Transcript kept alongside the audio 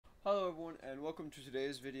Hello everyone, and welcome to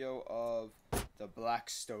today's video of the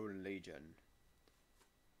Blackstone Legion.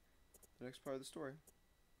 The next part of the story.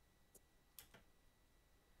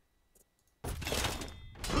 The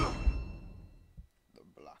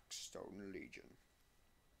Blackstone Legion.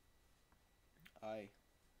 I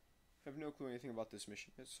have no clue anything about this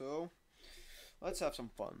mission yet, so let's have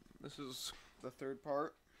some fun. This is the third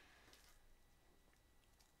part.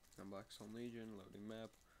 The Blackstone Legion, loading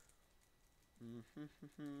map.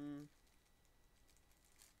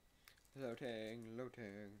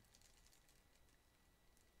 Loading.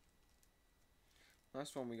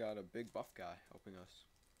 Last one we got a big buff guy helping us.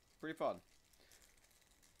 Pretty fun.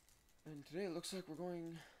 And today it looks like we're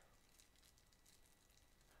going...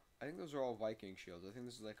 I think those are all Viking shields. I think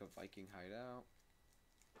this is like a Viking hideout.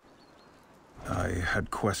 I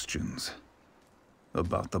had questions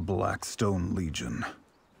about the Blackstone Legion.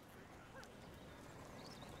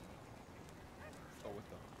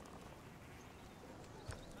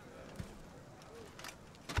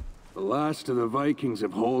 The last of the Vikings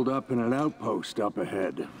have holed up in an outpost up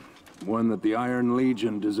ahead. One that the Iron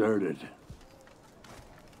Legion deserted.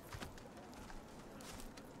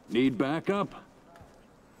 Need backup?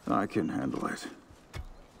 I can handle it.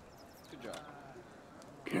 Good job.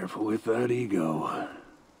 Careful with that ego.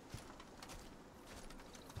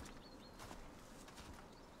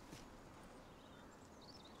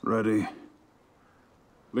 Ready?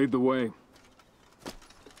 Lead the way.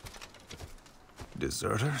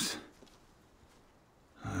 Deserters?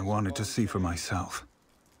 I wanted to see for myself.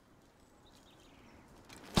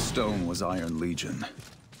 Stone was Iron Legion.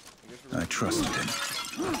 I trusted him.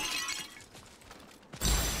 I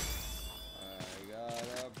got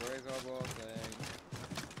a breakable thing.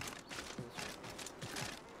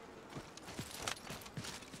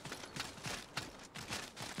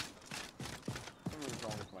 Something's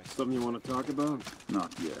wrong with my stuff. Something you want to talk about?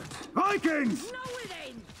 Not yet. Vikings!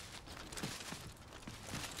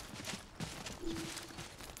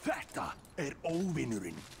 Þetta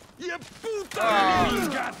óvinurinn. Ég puta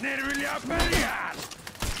vingarnir vilja berjast!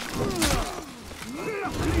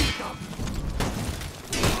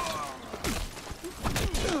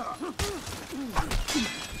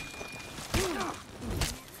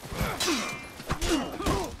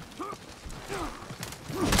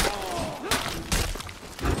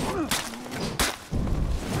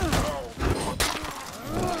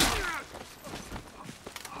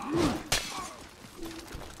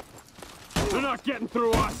 They're not getting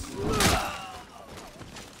through us!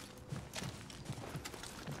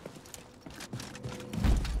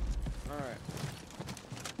 Alright.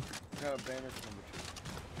 Got a banner for number 2.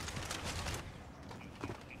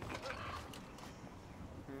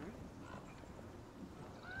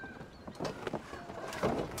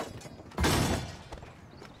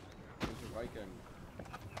 There's a Viking.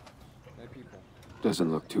 Dead people.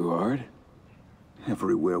 Doesn't look too hard.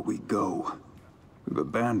 Everywhere we go, we've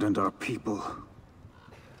abandoned our people.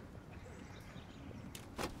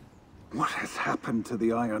 What has happened to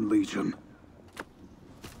the Iron Legion?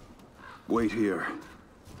 Wait here.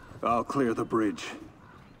 I'll clear the bridge.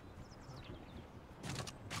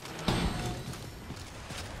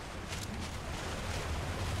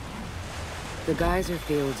 The geyser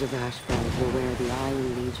fields of Ashford were where the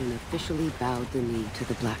Iron Legion officially bowed the knee to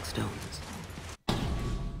the Blackstones.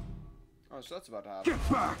 Oh, so that's about to happen. Get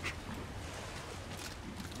back!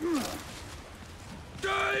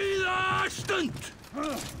 Dauðastund!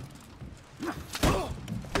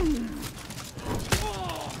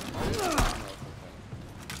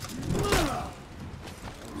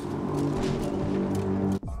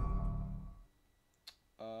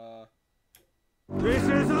 This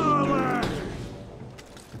is our land!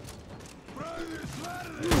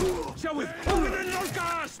 Sjáuð, óvinurinn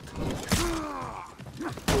nálgast!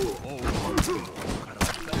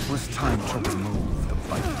 It was time to remove the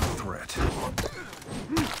Viking threat.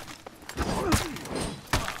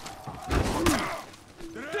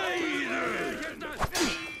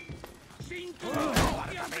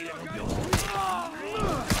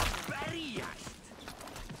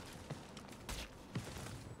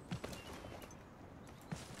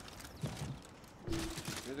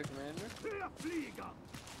 You're the commander?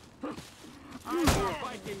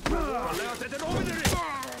 Þetta óvinurinn!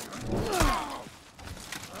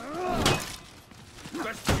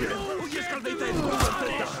 Vertu hér og ég skal veita þér góðan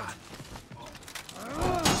dauðdaga!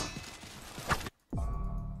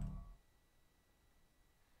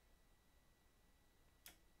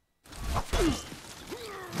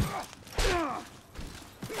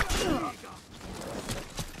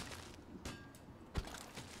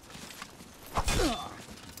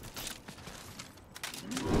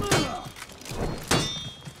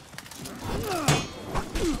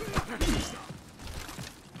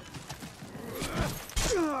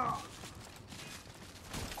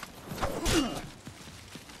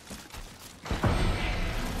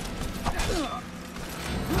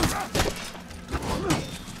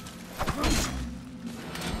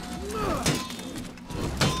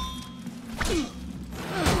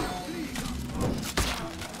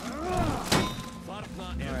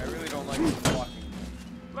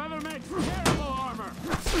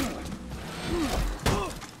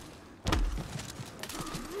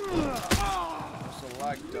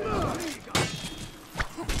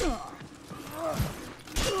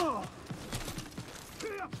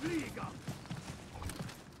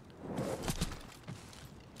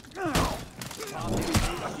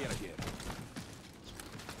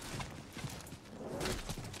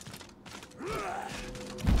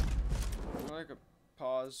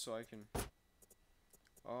 pause so I can...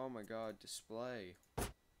 Oh my god, display.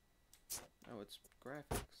 Oh, it's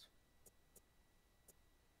graphics.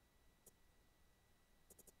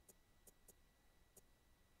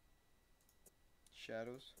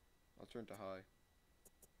 Shadows. I'll turn to high.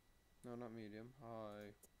 No, not medium.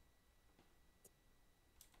 High.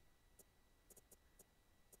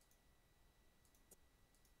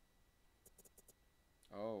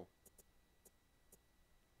 Oh.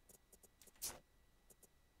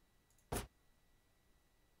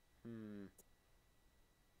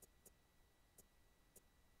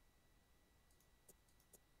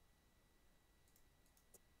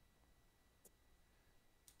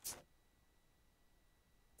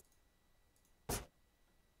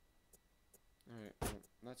 Alright, well,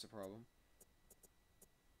 that's a problem.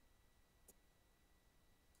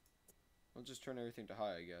 I'll just turn everything to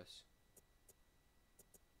high, I guess.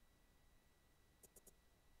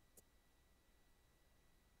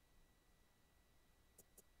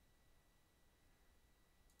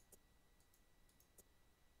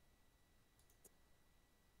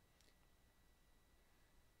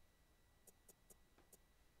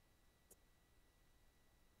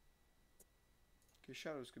 Okay,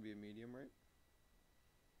 shadows could be a medium, right?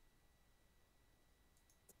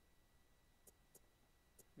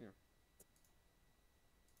 Yeah.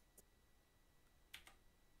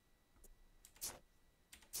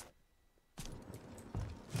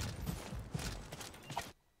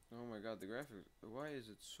 Oh my god, the graphics. Why is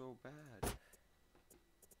it so bad?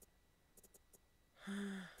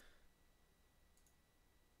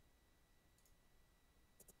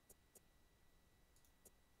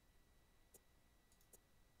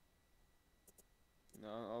 No,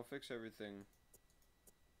 I'll fix everything.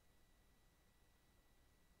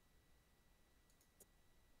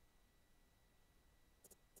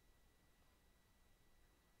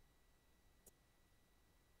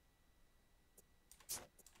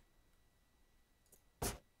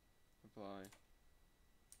 Apply.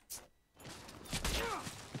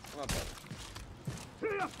 Not bad.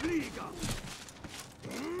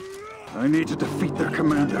 I need to defeat their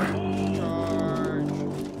commander. Charge!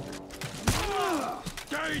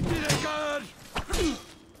 Gate to the guard!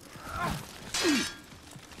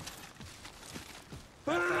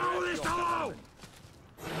 Roll this alone!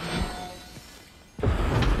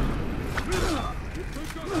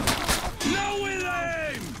 Now with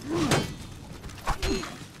aim!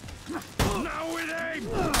 Now with aim!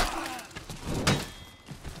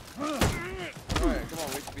 Alright, come on,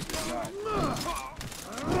 wait to beat this guy.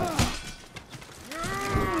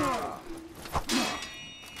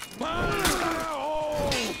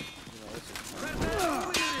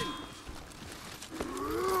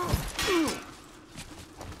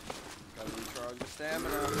 Gotta recharge the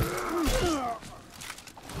stamina.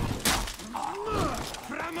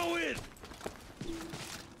 Framawid!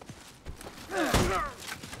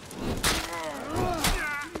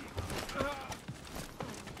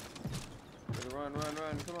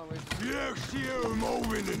 Run, come on, wait. Yes, you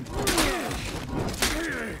moving in.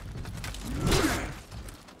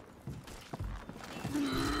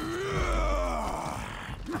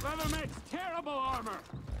 Leather makes terrible armor.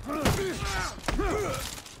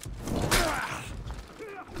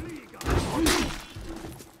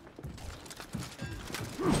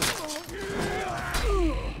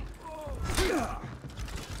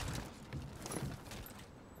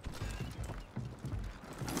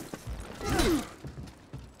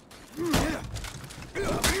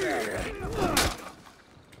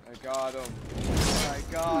 I got him. I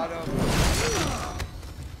got him.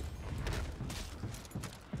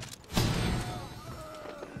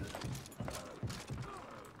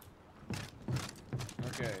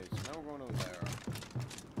 Okay, so now we're going over there.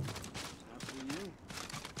 After you.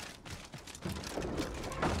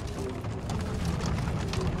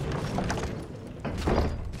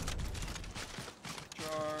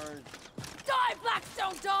 Charge. Die,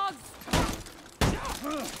 Blackstone dogs!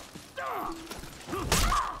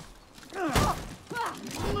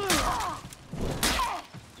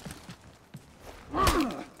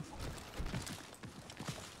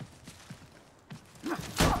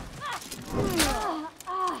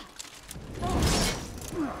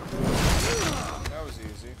 That was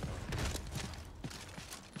easy.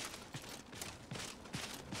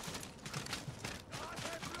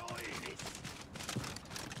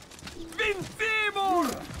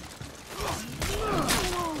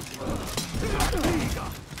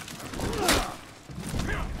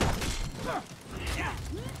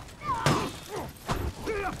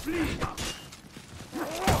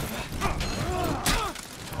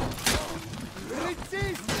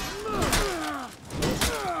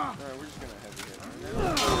 Alright, we're just gonna heavy hit right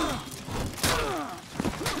now.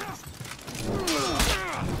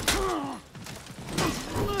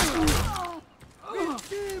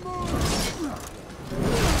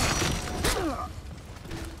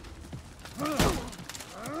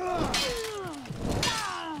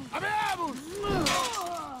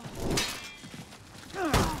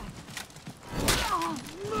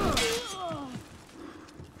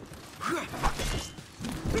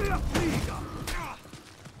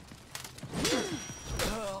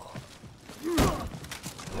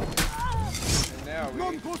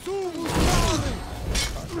 we?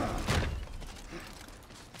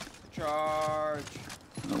 Charge!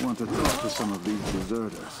 I want to talk to some of these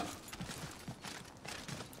deserters.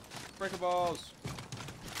 Breaker balls!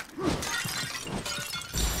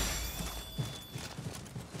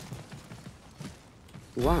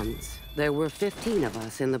 Once, there were 15 of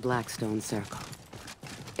us in the Blackstone Circle.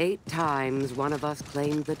 8 times, one of us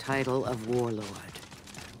claimed the title of Warlord.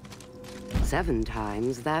 7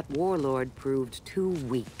 times, that Warlord proved too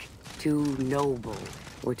weak, too noble,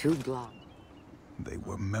 or too blunt. They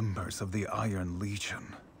were members of the Iron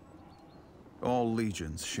Legion. All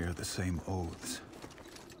legions share the same oaths.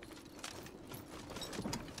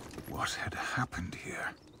 What had happened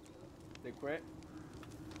here? They quit.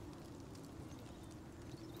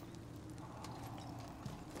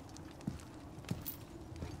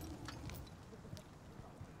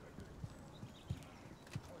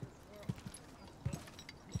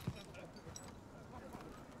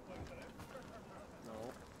 No.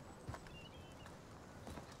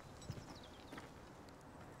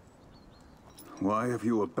 Why have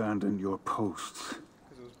you abandoned your posts?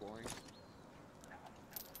 Because it was boring.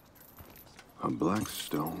 A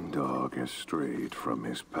Blackstone dog has strayed from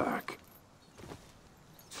his pack.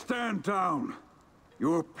 Stand down!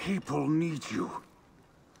 Your people need you.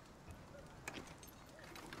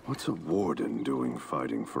 What's a warden doing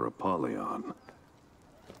fighting for Apollyon?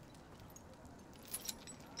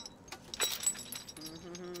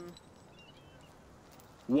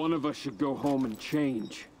 One of us should go home and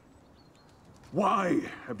change. Why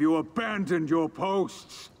have you abandoned your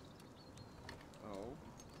posts? Oh.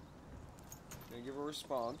 Gonna give a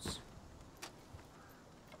response.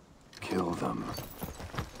 Kill them.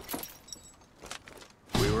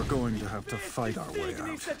 We were going to have to fight our way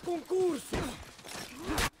out.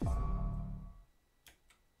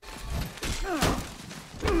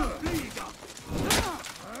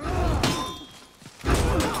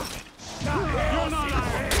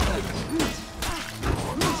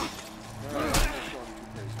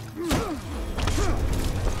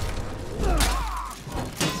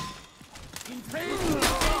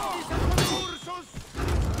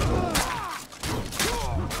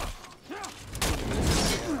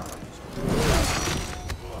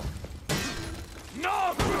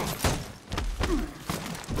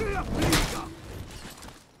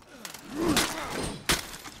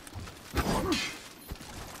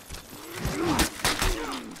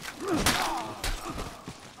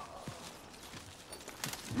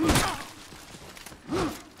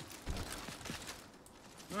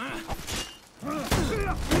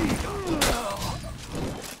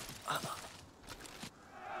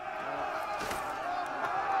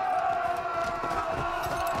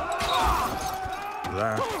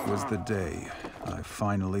 That was the day I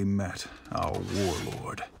finally met our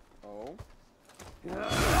warlord. Oh.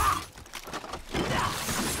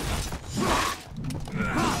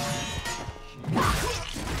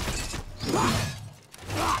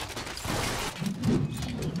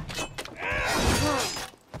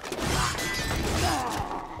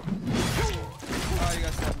 Oh, you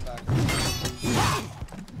got something back.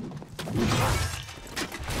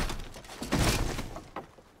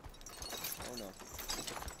 Oh no.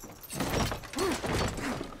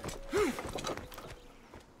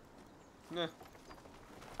 Nah.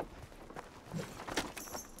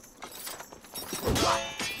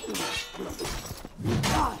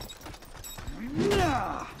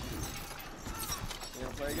 You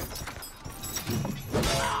wanna play again?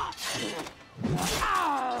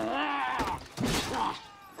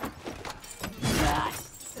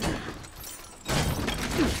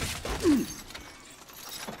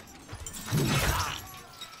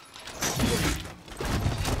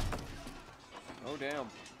 Oh damn.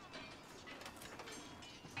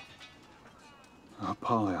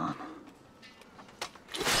 Apollyon.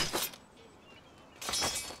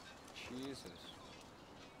 Jesus.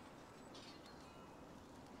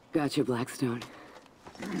 Gotcha, Blackstone.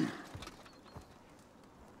 And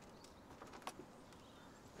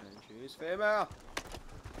she's female.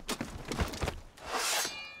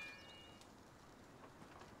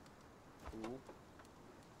 Ooh.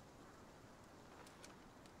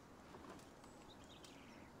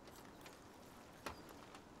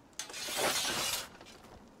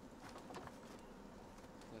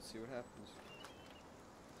 Let's see what happens.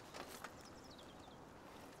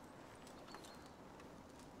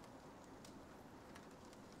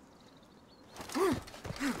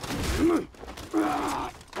 Alright,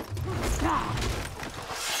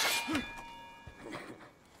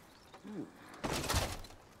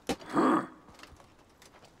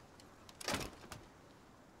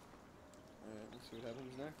 let's see what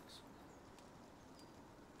happens next.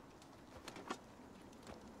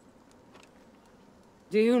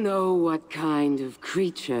 Do you know what kind of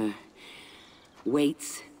creature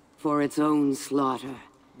waits for its own slaughter?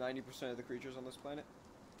 90% of the creatures on this planet?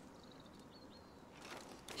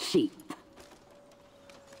 Sheep.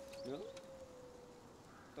 Really?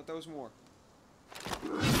 Thought that was more.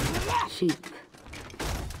 Sheep.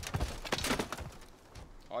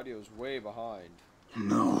 Audio's way behind.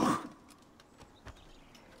 No.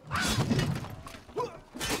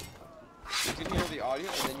 You can hear the audio,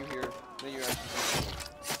 and then you actually hear something.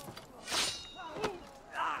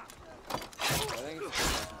 I think it's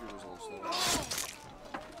because my computer's a little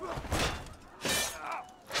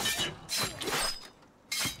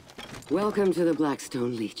slow. Welcome to the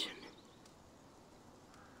Blackstone Legion.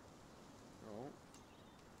 Oh.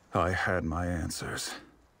 I had my answers,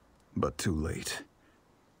 but too late.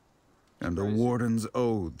 And the Crazy. Warden's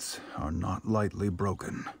oaths are not lightly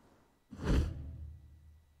broken.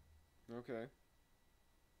 Okay.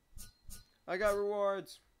 I got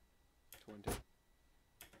rewards. 20.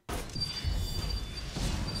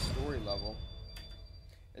 Story level.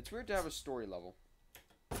 It's weird to have a story level.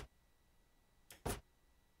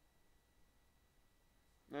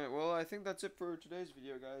 Alright, well, I think that's it for today's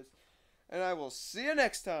video, guys. And I will see you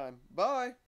next time. Bye!